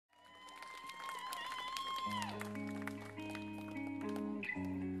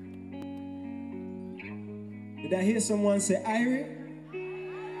Did I hear someone say Irie?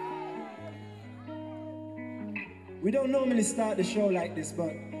 We don't normally start the show like this,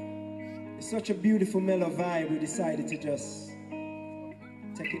 but it's such a beautiful mellow vibe, we decided to just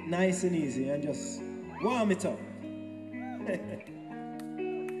take it nice and easy and just warm it up.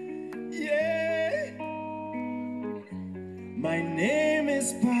 Yeah. My name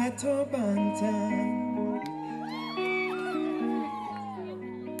is Pato Bantan.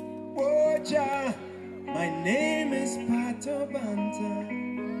 Woja. My name is Pato Bantan.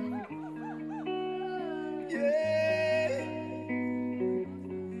 Yeah.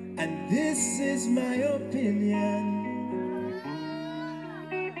 And this is my opinion.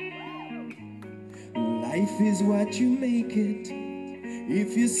 Life is what you make it.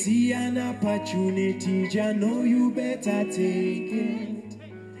 If you see an opportunity, you know you better take it.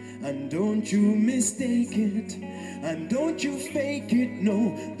 And don't you mistake it. And don't you fake it.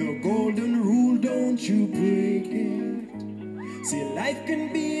 No, the golden rule, don't you break it. See, life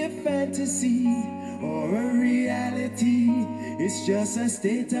can be a fantasy or a reality. It's just a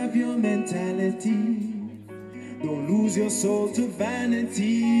state of your mentality. Don't lose your soul to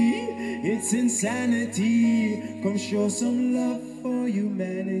vanity. It's insanity. Come show some love for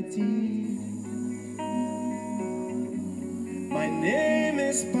humanity. My name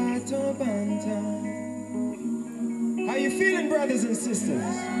is Pato Bantan. How you feeling, brothers and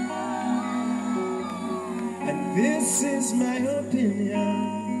sisters? And this is my opinion.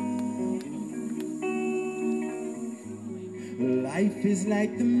 Life is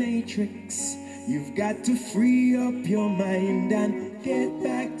like the Matrix. You've got to free up your mind and get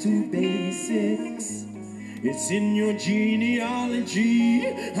back to basics. It's in your genealogy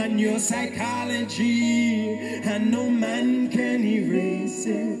and your psychology, and no man can erase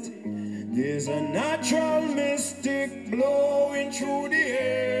it. There's a natural mystic blowing through the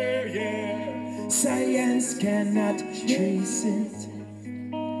air, yeah. Science cannot trace it,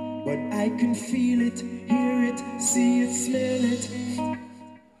 but I can feel it, hear it, see it, smell it.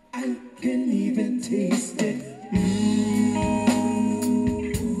 I can even taste it.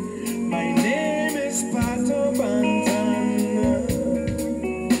 My name is Pato Bantan.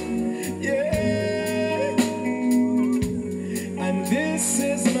 Yeah. And this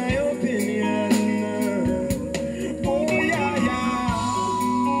is my opinion. Oh yeah, yeah.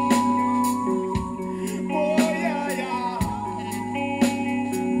 Oh yeah, yeah.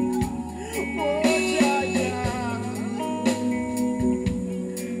 Oh yeah, yeah.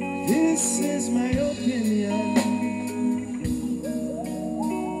 This is my opinion.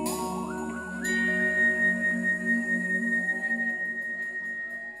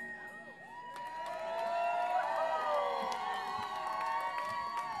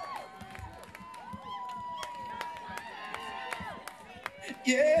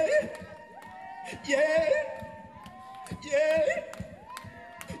 Yeah, yeah, yeah,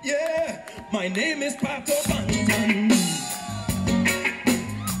 yeah. My name is Pato Bantan.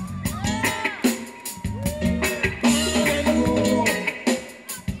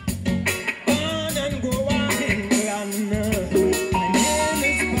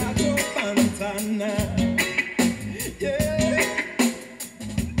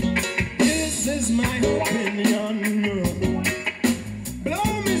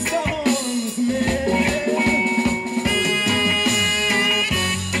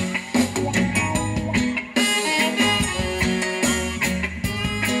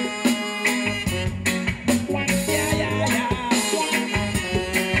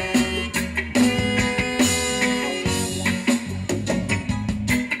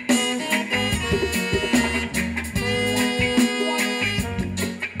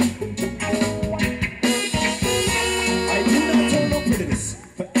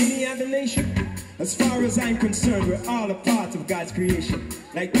 As far as I'm concerned, we're all a part of God's creation.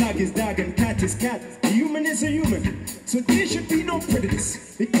 Like dog is dog and cat is cat. A human is a human. So there should be no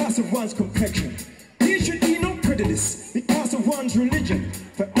prejudice because of one's complexion. There should be no prejudice because of one's religion.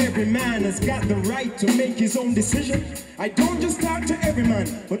 For every man has got the right to make his own decision. I don't just talk to every man,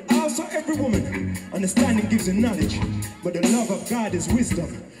 but also every woman. Understanding gives you knowledge, but the love of God is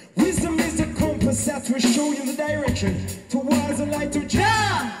wisdom. Wisdom is the compass that will show you the direction towards the light of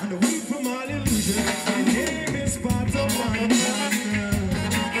Jah. And the